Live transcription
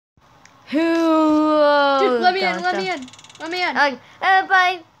Dude, let me in.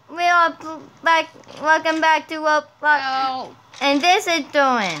 Everybody, we are back. Welcome back to Roblox. No. And this is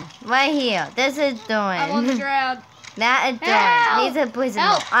Darien. Right here. This is Darien. I'm on the ground. That is Darien. He's a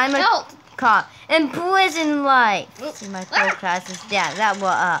prisoner. I'm a cop. In prison life. See my cool classes. Yeah, that were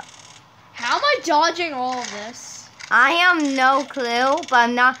up. How am I dodging all of this? I have no clue, but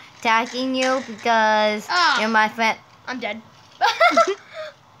I'm not attacking you because you're my friend. I'm dead.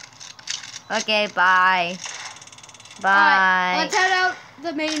 Okay, bye. Bye. Alright, let's head out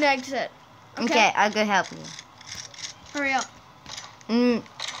the main exit. Okay, I'll go help you. Hurry up.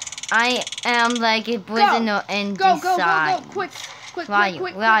 I am like a prisoner inside. Go. Quick.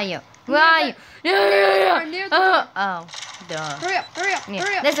 Where are you? Oh, duh. Hurry up.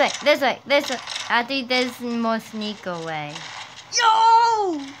 Yeah. This way. I think there's more sneak away.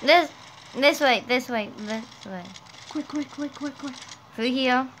 Yo! This way. Quick. Through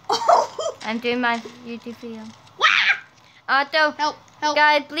here. I'm doing my YouTube video. Also, Help.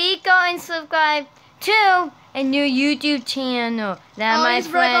 guys, please go and subscribe to a new YouTube channel that my he's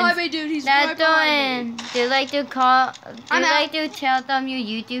friends right behind me, dude. He's right behind me. Do you like to tell them your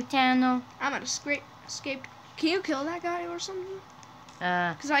YouTube channel? I'm gonna escape. Can you kill that guy or something?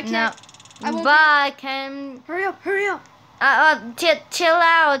 Cause I No. can't. I won't. But I can. Hurry up. Chill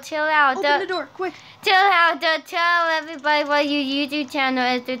out. Open the door, quick. Chill out. Tell everybody what your YouTube channel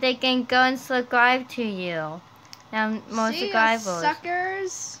is so they can go and subscribe to you. Now, more See subscribers. us,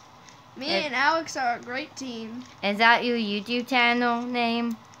 suckers. Me and Alex are a great team. Is that your YouTube channel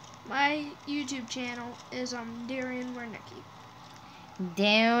name? My YouTube channel is Darien Wernicke.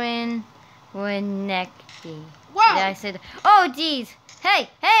 Darien Wernicke. Wow. I said, oh jeez. Hey,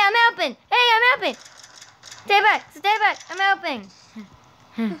 I'm helping. Stay back. I'm helping.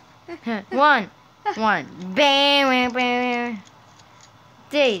 One. Bam.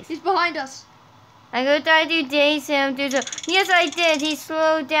 Jeez. He's behind us. I go try to chase him to the. Yes, I did. He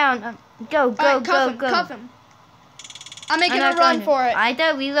slowed down. Go. Cuff him. I'm making a run for it. I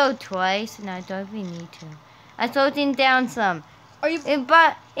don't reload twice, and I don't even need to. I slowed him down some. Are you?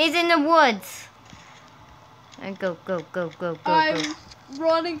 But he's in the woods. And go. I'm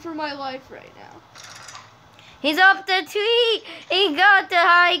running for my life right now. He's up the tree. He got the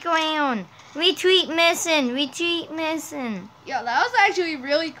high ground. Retreat missing. Yeah, that was actually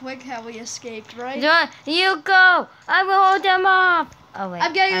really quick how we escaped, right? You go. I will hold them off. Oh wait.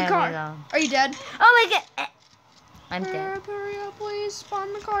 I'm getting a car. Are you dead? Oh my god. I'm dead. Hurry up, please.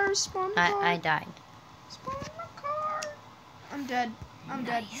 Spawn the car. I died. Spawn the car. I'm dead.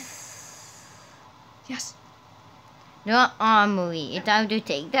 Yes. No armory. It's time to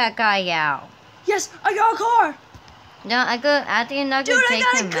take that guy out. Yes, I got a car. No, I think I'm not gonna take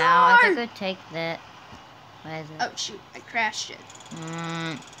him out. I think I'll take that. What is it? Oh shoot, I crashed it.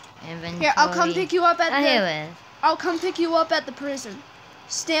 Inventory. Here, I'll come pick you up at here it is. I'll come pick you up at the prison.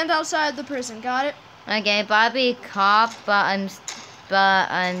 Stand outside the prison, got it? Okay, Bobby cop, but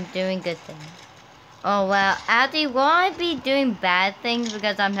I'm doing good things. Oh well, actually, will I be doing bad things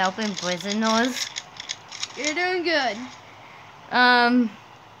because I'm helping prisoners? You're doing good.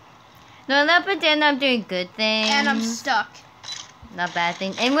 No, not pretend I'm doing good things. And I'm stuck. Not bad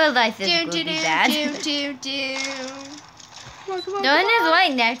things. In real life, this will be bad. Come on. Don is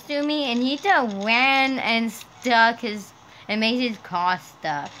right next to me, and he just ran and stuck and made his car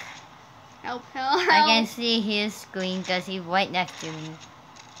stuck. Help. I can see his screen because he's right next to me.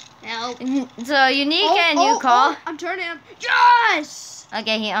 Help. So you need to get a new car. I'm turning him. Yes!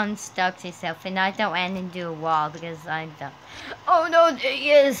 Okay, he unstuck himself, and I don't run into a wall because I'm dumb. Oh no, there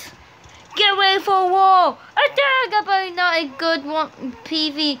he is. Get ready for a wall! Attack! I'm not a good one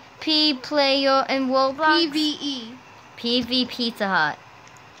PvP player in Roblox. PvE. PV Pizza Hut.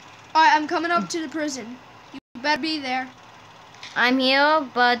 Alright, I'm coming up to the prison. You better be there. I'm here,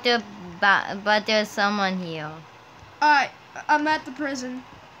 but there's someone here. Alright, I'm at the prison.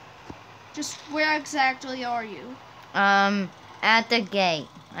 Just where exactly are you? At the gate.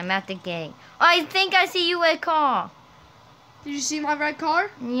 I'm at the gate. Oh, I think I see you, a car. Did you see my red car?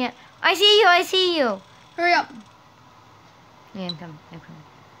 Yeah. I see you. Hurry up. Yeah, I'm coming.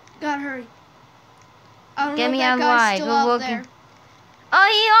 Gotta hurry. I don't Get know me if that out guy's wide. still We're out working. there.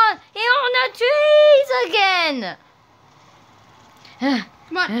 Oh, he on the trees again.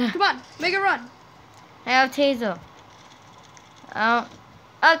 Come on. Make a run. I have taser. Oh,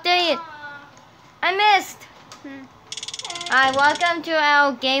 there he is. I missed. Hi, welcome to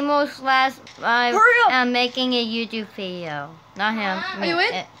our Gamers Slash Live. Hurry up! I'm making a YouTube video. Not him. Are you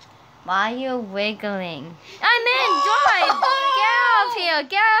in? Why are you wiggling? I'm in! Drive! Get out of here!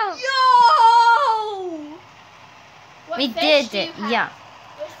 Get out! Yo! We did it. Yeah.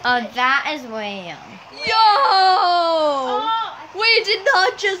 Oh, that is William. Yo! We did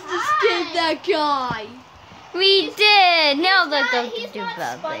not just escape that guy. We did. Now let's go He's to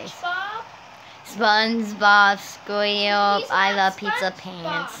not Bubby. SpongeBob. SpongeBob SquareUp. He's I not love pizza SpongeBob.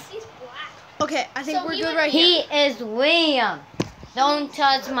 pants. He's black. Okay, I think So we're he good would- right He here. is William. Don't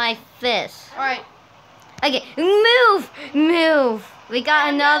touch my fist. All right. Okay, move. We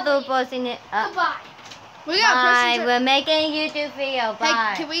got another boss in it. Goodbye. We got a Bye. person. We're making a YouTube video. Bye.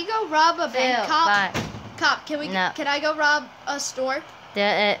 Hey, can we go rob a bank? Bill, Cop. bye. Cop, can we? No. Can I go rob a store?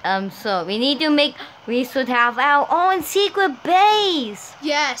 So we need to make. We should have our own secret base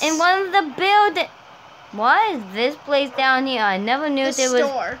Yes. in one of the buildings. What is this place down here? I never knew the there was.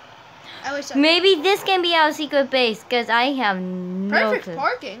 store. I wish I Maybe this can be our secret base, because I have no Perfect clue.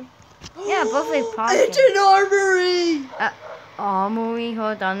 parking. Yeah, perfect parking. It's an armory. Armory,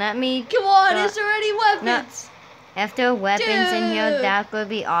 hold on, let me. Come on, Uh, is there any weapons? After weapons in here, Dude. that would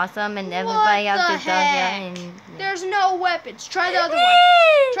be awesome, and everybody What else the to go here heck? and. There's no weapons. Try the other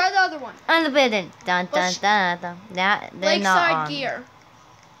one. Try the other one. On the building. Dun dun Let's- dun dun. That they're not Lakeside on. gear.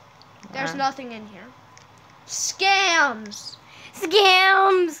 There's Uh. nothing in here. Scams.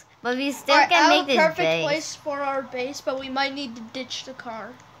 Scams. But we still Alright, can I make have a this perfect base. place for our base, but we might need to ditch the car.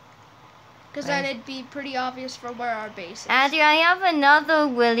 Because then it'd be pretty obvious for where our base is. Andrew, I have another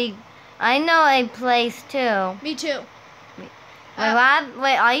really. I know a place too. Me too.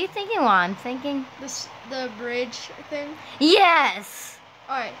 Wait, are you thinking what I'm thinking? The bridge thing. Yes.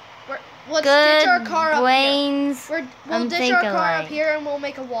 Alright, let's Good ditch our car up here. brains. We'll I'm ditch our thinking car up like- here and we'll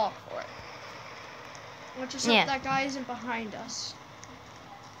make a wall for it. We'll just hope Yeah. that guy isn't behind us.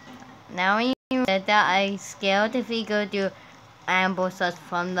 Now when you said that, I scared if we go to ambush us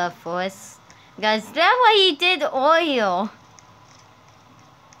from the forest. Because that's what he did earlier.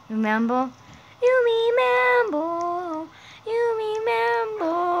 Remember? You remember.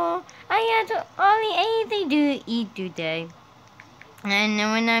 I had to only anything to eat today. And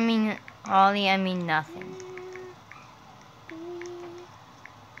when I mean only, I mean nothing.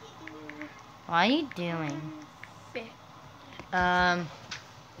 What are you doing?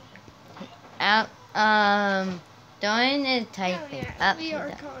 Doing is typing. Up we to are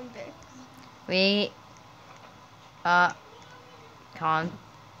that. convicts. We are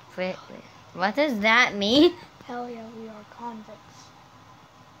conflict. What does that mean? Hell yeah, we are convicts.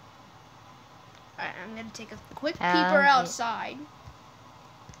 Alright, I'm gonna take a quick Yeah. peeper outside.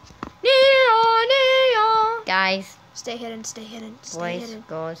 Neon, neon. Guys, Stay hidden, stay hidden, stay boys, hidden,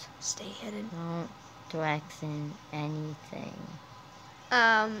 girls, stay hidden. don't direction anything.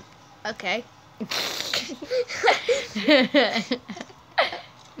 Okay.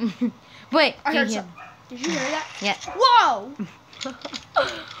 Wait, I do heard you- something. Did you hear that? Yeah. Whoa!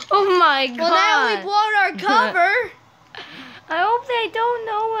 Oh my god. Well, now we've blown our cover. I hope they don't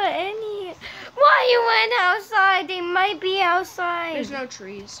know what any. Why you went outside? They might be outside. There's no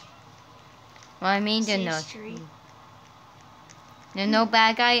trees. Well, I mean, there's no. Street. There's no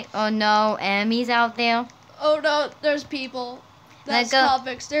bad guy or no enemies out there. Oh no, there's people. That's Let go.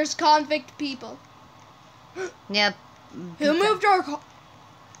 convicts. There's convict people. Yep. Who moved our car?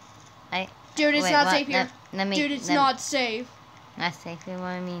 I- Dude, it's Wait, not what? safe here. Let me. Dude, it's let- not safe. Not safe. What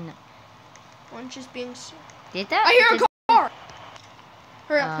I mean. One's just being. Did that? I hear a did- car.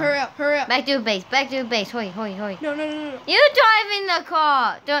 Hurry up! Hurry up! Hurry up! Back to the base. Back to the base. Hurry, hurry, hurry. No, no, no, no, no. You driving the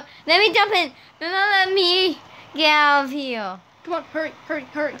car. Don't let me jump in. Do not let me get out of here. Come on, hurry, hurry,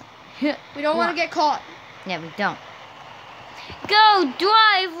 hurry. We don't want to get caught. Yeah, we don't. Go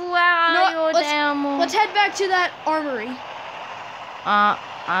drive while You know you're what? down. Let's head back to that armory. I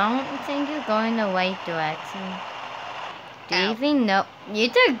don't think you're going the right direction. Do you Ow. even know? You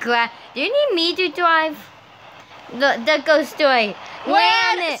took do you need me to drive? The ghost story.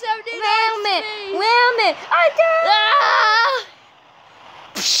 Ram it! 79 Ram it! speed. Ram it! I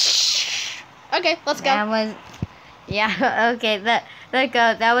died! Okay, let's go. That was, yeah. Okay, let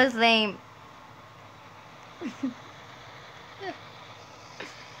go. That was lame.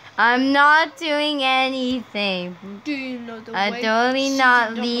 I'm not doing anything. Do you know the I'm way? totally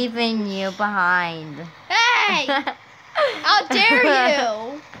not Don't- leaving you behind. Hey! How dare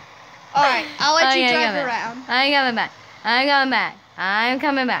you? Alright, I'll let you Okay, drive come around. I'm coming back. I'm coming back. I'm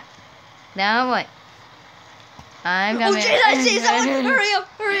coming back. Don't wait. I'm Oh, coming jeez, I see someone. Hurry up,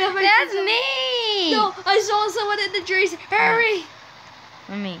 hurry up. I see That's someone. me. No, I saw someone in the trees. Hurry.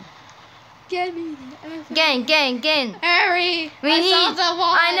 I mean, Get me the again. Hurry. We I need. saw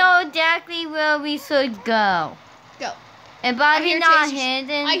someone. I know exactly where we should go. Go. And I Bobby hear not tasers.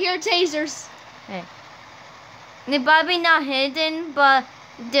 hidden. I hear tasers. The Bobby not hidden, but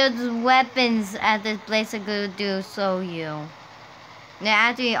there's weapons at this place I could do show you. They're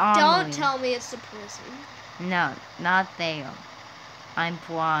actually on. Don't tell me it's the prison. No, not there. I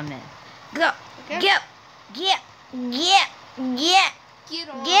promise. Go. Okay. Get. Get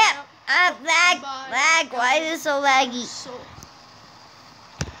on Get. up. Lag. Why is it so laggy?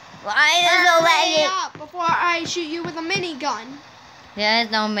 Why is it so Hurry laggy? up before I shoot you with a minigun.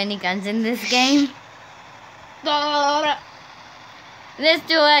 There's no miniguns in this game. This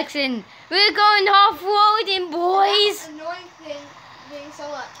direction. We're going off-roading, boys. Annoying thing being so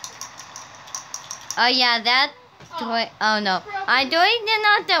loud. Oh yeah, that toy. Oh no, I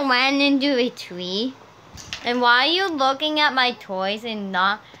did not land into a tree. And why are you looking at my toys and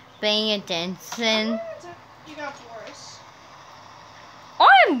not paying attention? You got Boris.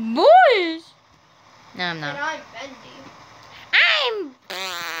 I'm Boris. No, I'm And not. I'm Bendy. I'm.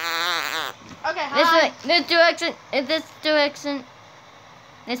 Okay, This hi. way. This direction. This direction.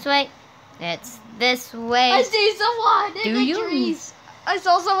 This way. It's this way. I see someone in Do the you? trees. I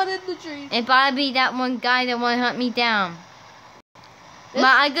saw someone in the trees. It probably be that one guy that want to hunt me down. This- But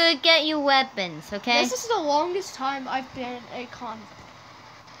I gotta get you weapons, okay? This is the longest time I've been a convict.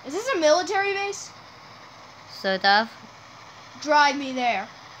 Is this a military base? Sort of. Drive me there.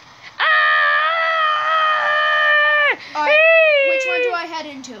 Ah! Alright, which one do I head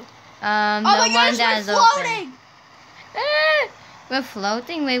into? The Oh my one gosh, that we're is open. floating! Ah! We're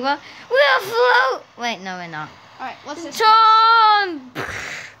floating. Wait, what? We're float. Wait, no, we're not. Alright, what's this Tom. place?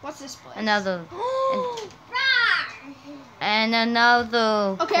 What's this place? Another. And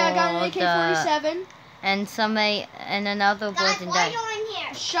another. Okay, I got an called, AK-47. And somebody and another person died.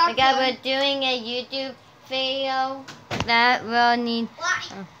 A shotgun. Okay, we're doing a YouTube video that will need.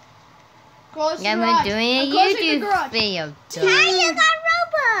 Close the Yeah, garage. we're doing a I'm closing the YouTube garage. video. You got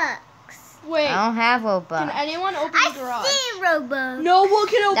Robux. Wait, I don't have can Robux. anyone open the garage? Robux. No one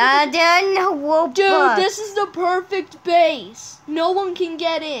can open the There are no Robux. Dude, this is the perfect base. No one can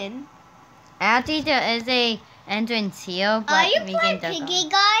get in. Actually, there is a entrance here, but Are you we playing can Piggy,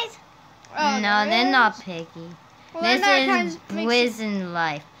 guys? Oh, No, there they're is? not picky. Well, then that This kind is of makes prison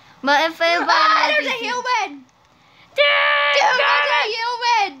life. But if everybody Ah, knows there's a it's- human! Dude, Dude, there's a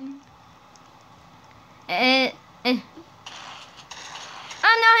human!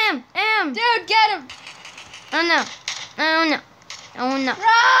 Oh no, him! Dude, get him! Oh no! Oh no! Oh no!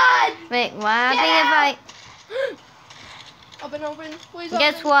 Run! Wait, what happened Get if Open, please I...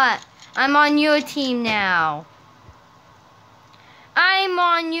 Guess open. what? I'm on your team now. I'm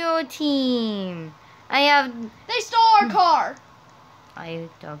on your team. I have... They stole our car. Are you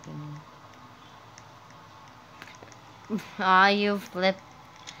talking? Are you flip?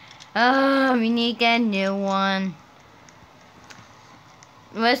 Oh, we need to get a new one.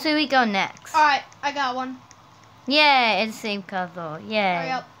 Where should we go next? Alright, I got one. Yeah, it's the same color. Hurry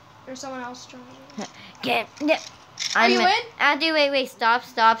Yeah. up. There's someone else trying to Get. Yeah. Are you in? Andy, wait. Stop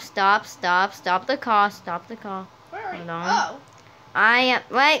the car. Stop the car. Where are you? Hold on. Oh. I am.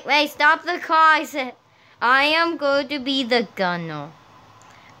 Wait. Stop the car. I said. I am going to be the gunner.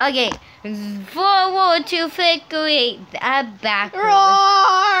 Okay. Forward to figure that backwards.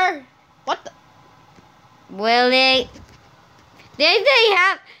 Roar! What the? Will they? They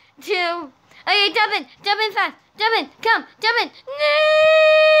have to. Okay, jump in fast. Jump in. Come, jump in.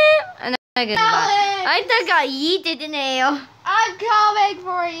 No. And I goodbye. Alex! I think I yeeted in the air. I'm coming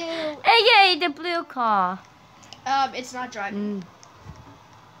for you. Hey, yay, the blue car. It's not driving.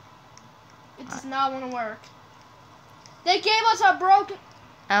 It does not want to work. They gave us a broken.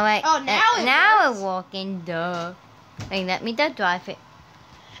 Oh wait. Oh, now it now works. it's walking. Duh. Wait, let me just drive it.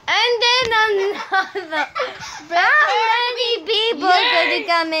 And then another. How many people could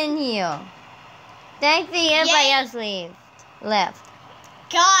come in here? Thankfully, everybody else left.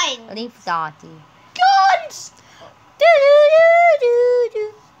 Guys. Leave Dottie. Guns!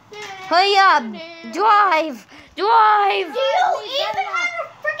 Hurry up! Drive! Do you even have a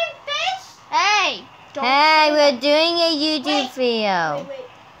freaking fish? Hey! Don't Hey, say we're that. doing a YouTube video. Wait.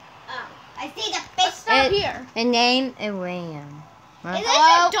 Oh, I see the Let's fish. stop It- here. The name is William. Is this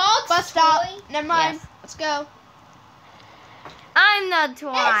Hello? your dog's Bus stop. toy? Never mind. Yes. Let's go. I'm not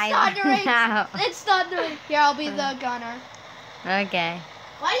trying. It's thundering. now. It's thundering. Here, I'll be the gunner. Okay.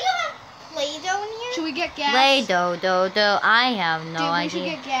 Why do you have Play-Doh in here? Should we get gas? Wait, do. I have no Dude, we should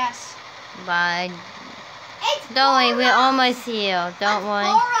idea. get gas. But It's don't worry, we're Borax. almost here. Don't It's worry.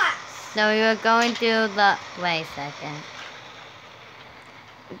 Borax. No, we were going to the. Wait a second.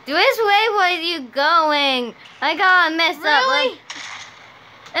 Which way were you going? I got messed up. Really?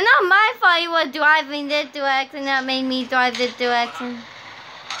 It's not my fault you were driving this direction. That made me drive this direction.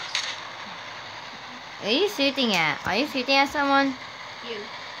 What are you shooting at? Are you shooting at someone? You.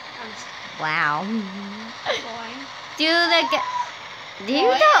 I'm just Wow. going. Do the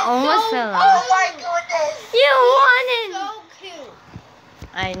You almost fell off. Oh my goodness. You won it. So cute.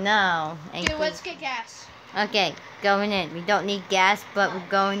 I know. Dude, let's get gas. Okay, going in. We don't need gas, but we're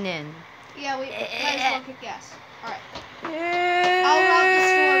going in. Yeah, we might as well get gas. Alright. I'll rob the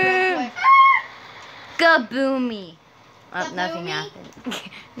store real quick. Kaboomy. Oh, nothing Kaboomy? happened.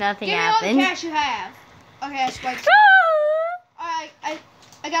 Nothing Give me all happened. the cash you have. Okay, I spiked. Alright,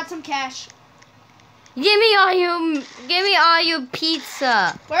 I got some cash. Give me all your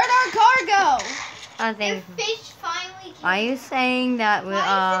pizza. Where'd our car go? I Your think. fish finally came. Are you saying that we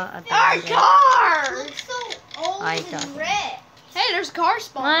Why are? is it Our car! looks so old I and don't. red. Hey, there's a car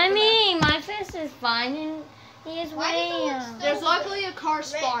spawn. I over mean, my fist is fine and he is Why does it look way. so- there. There's luckily a car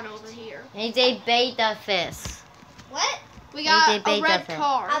spawn Ripped. over here. It's a beta fist. What? We got They a bait red that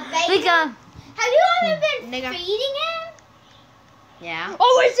car. A baby? We got. Have you ever been Nigga. feeding him? Yeah.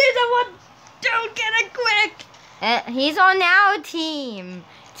 Oh, I see the one. Don't get it quick. He's on our team.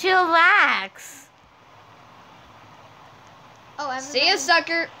 Chillax. Oh, See ya,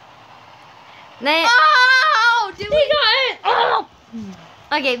 sucker. They, Oh, did we got it. Oh.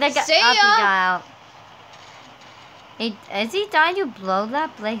 Okay, they got See up. He ya. got out. Is he trying to blow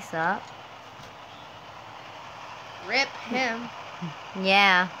that place up? Rip him.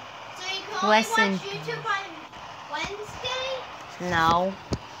 Yeah. So you can only Listen. watch YouTube on Wednesday? No.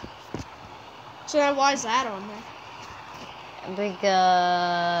 So then why is that on there?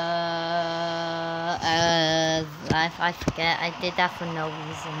 Because I forget. I did that for no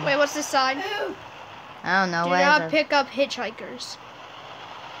reason. Wait, what's this sign? I don't know Do what not is it. pick up hitchhikers.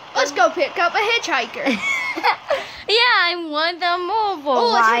 Let's go pick up a hitchhiker. Yeah, I want the mobile.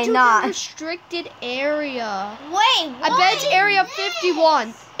 Oh, Why it's into a not? restricted area. Wait, I bet it's Area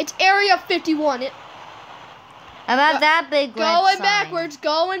 51. It's Area 51. It About that big red going sign. backwards,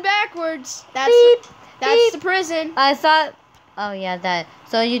 going backwards. That's Beep, that's beep. the prison. I thought. Oh yeah, that.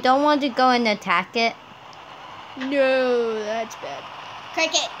 So you don't want to go and attack it? No, that's bad.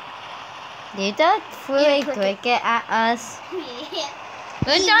 Cricket. You just threw Yeah, a cricket. cricket at us. Yeah.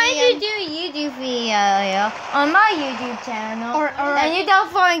 We're trying to do a YouTube video on my YouTube channel. All And right, you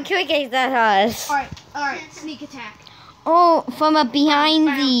don't throwing crickets at us. all right. Sneak attack. Oh, from a behind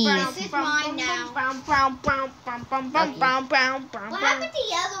these. This is mine now. What happened to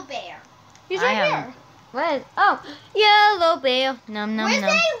Yellow Bear? He's I right am- here. What? Oh, yellow bear. Num num Where's num.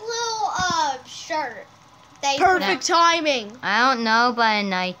 that little shirt? That you Perfect timing. I don't know, but at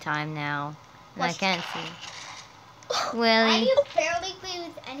nighttime now. And I What's- can't see. Why Really? do you barely play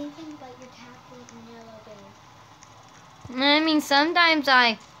with anything but your tablet and Yellow Bear? I mean, sometimes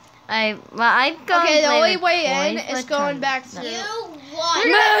I've gone Okay, the play only with way in toys, is but going some- back no. to. You We're won.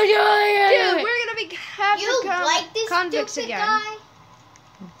 gonna- Dude, we're gonna be You like this convicts stupid again. guy?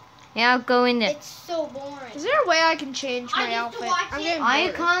 Yeah, I'll go in there. It's so boring. Is there a way I can change I my used to outfit? watch I'm it. getting Are you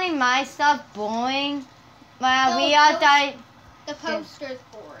bored. calling my stuff boring? Well, No, we are those- die. The poster's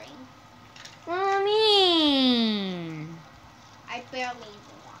boring. What do you mean? I barely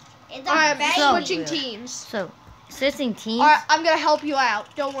even watch it. It's a Alright, baby. so switching weird. teams. So, switching teams? Alright, I'm gonna help you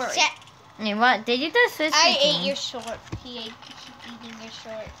out. Don't worry. Shit. Hey, what? Did you just switch I teams? ate your short. He ate eating your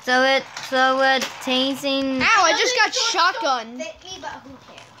short. So we're chasing. Ow, I know just this got shorts shotgun. don't fit me, but who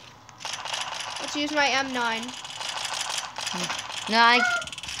cares? Let's use my M9.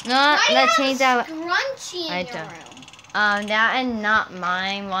 No, let's change that. Scrunchy in I your don't. room. That is not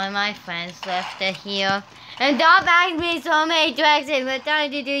mine. One of my friends left it here. And don't ask me so many directions. We're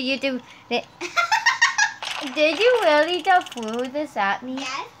trying to do YouTube. Did you really just throw this at me?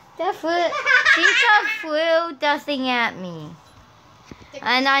 Yes. She just threw this thing at me.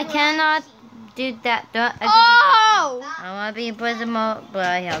 And I cannot do that. Oh! I want to be in prison mode, but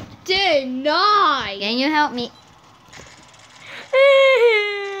I helped. Deny! Can you help me?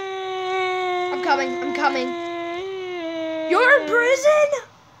 I'm coming. You're in prison?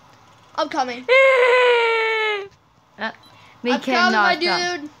 I'm coming. We I'm coming, cannot my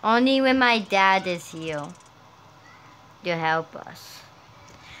stop. dude. Only when my dad is here to help us.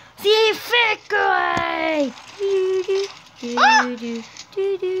 See, victory!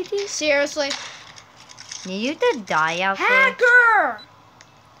 Seriously? Did you just die out there? Hacker!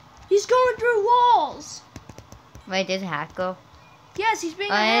 He's going through walls. Wait, did Hack go? Yes, he's being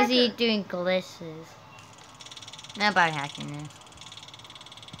a Or hacker. is he doing glitches? Not about hacking this.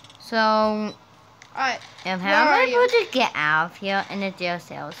 So, Alright. how Where am are I you? supposed to get out of here in the jail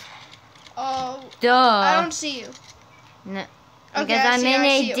cells? Oh, Duh. I don't see you. No, Okay, because I I'm see in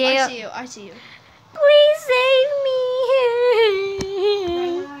you, a jail. I see you. Please save me.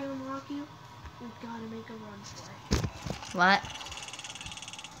 When I unlock you, we gotta make a run for it. What?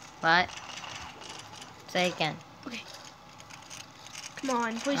 What? Say again. Come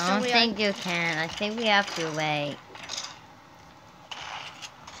on, please I tell don't me think you can. I think we have to wait.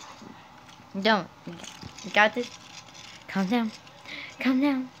 Don't. You got this? Calm down. Calm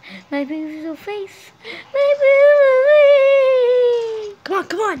down. My beautiful face. My beautiful face. Come on,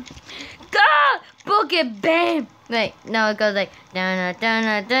 come on. Go! Book it, bam! Wait, no, it goes like dun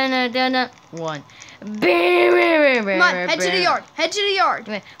dun dun dun dun. One. Bam, bam, bam, Come on, head to the yard. Head to the yard.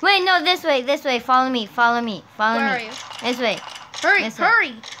 Wait, no, this way, this way. Follow me, follow me, follow me. Where are you? This way. Hurry, This way.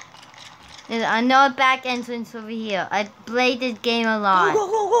 hurry. I know a back entrance over here. I played this game a lot. Go,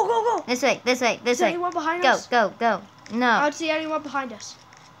 go, go, go, go, go. This way, this way, this Is way. anyone behind Go, us? go, go. I No. don't see anyone behind us.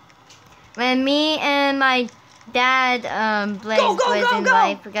 When me and my dad plays Go, go, Quiz go, in go.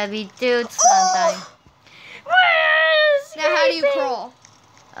 Life, because we do it sometimes. Now how do you crawl?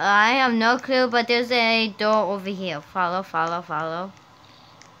 I have no clue, but there's a door over here. Follow, follow, follow.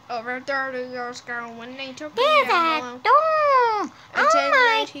 Over 30 years ago when they took me There's down a below. door! And Oh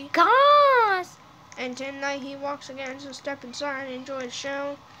my 1090. gosh! And tonight he walks again, so step inside and enjoy the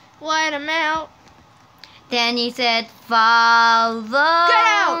show. Let him out. Then he said, follow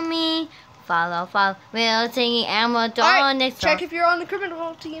out. me. Follow, follow. We're singing and we're All right, doing this. check if you're on the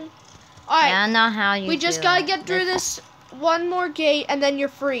criminal team. All right, I know how you we just do gotta it. get through this one more gate, and then you're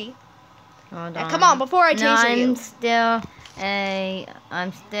free. Hold Now, on. come on, before I No, taser you. I'm still.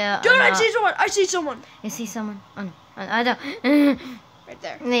 Dude, I not- see someone. I see someone. You see someone? Oh no, I don't. Right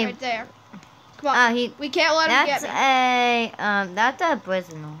there. Leave. Right there. Come on. Oh, he. We can't let him get That's me. that's a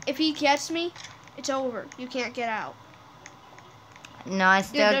prisoner. If he gets me, it's over. You can't get out. No, I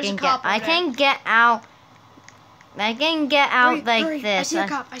still there's a can get. cop I over can get out. I can get out Hurry, like hurry. this. I see a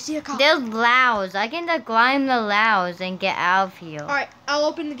cop. I see a cop. There's lows. I can just climb the lows and get out of here. All right, I'll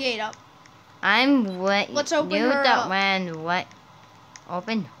open the gate up. I'm what? Let's open you her don't up. want what?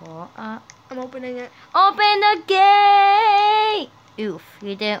 Open her up. I'm opening it. Open the gate. Oof!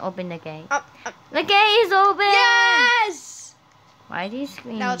 You didn't open the gate. The gate is open. Yes! Why do you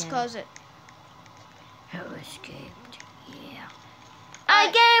scream? Now let's then? close it. Who escaped? Yeah. I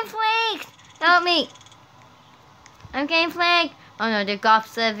getting flanked! Help me! I'm getting flanked! Oh no, the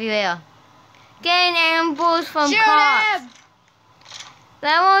cops everywhere. Getting ambushed from Shoot cops. him!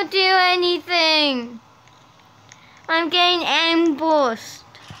 That won't do anything. I'm getting ambushed.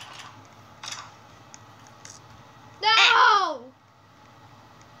 No!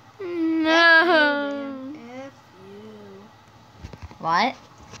 No. F you. What?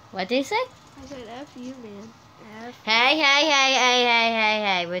 What did you say? I said F you, man. F.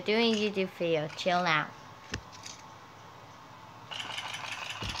 Hey. We're doing YouTube video. Chill out.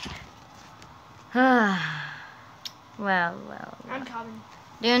 well. I'm coming.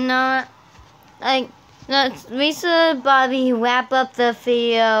 You know, like, we should probably wrap up the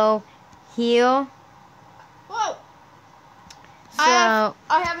video here. Whoa! So,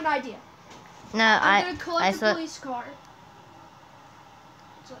 I have an idea. no, I'm gonna collect I the saw. police car.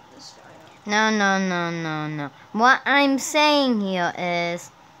 Let's let this guy out. No. What I'm saying here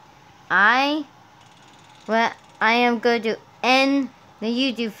is, I am going to end the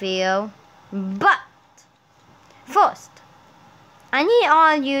YouTube video, but first, I need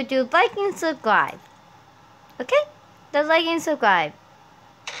all of you to like and subscribe. Okay? Just like and subscribe.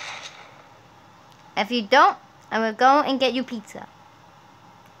 If you don't, I will go and get you pizza.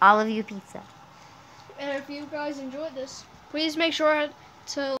 All of you pizza. And if you guys enjoyed this, please make sure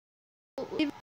to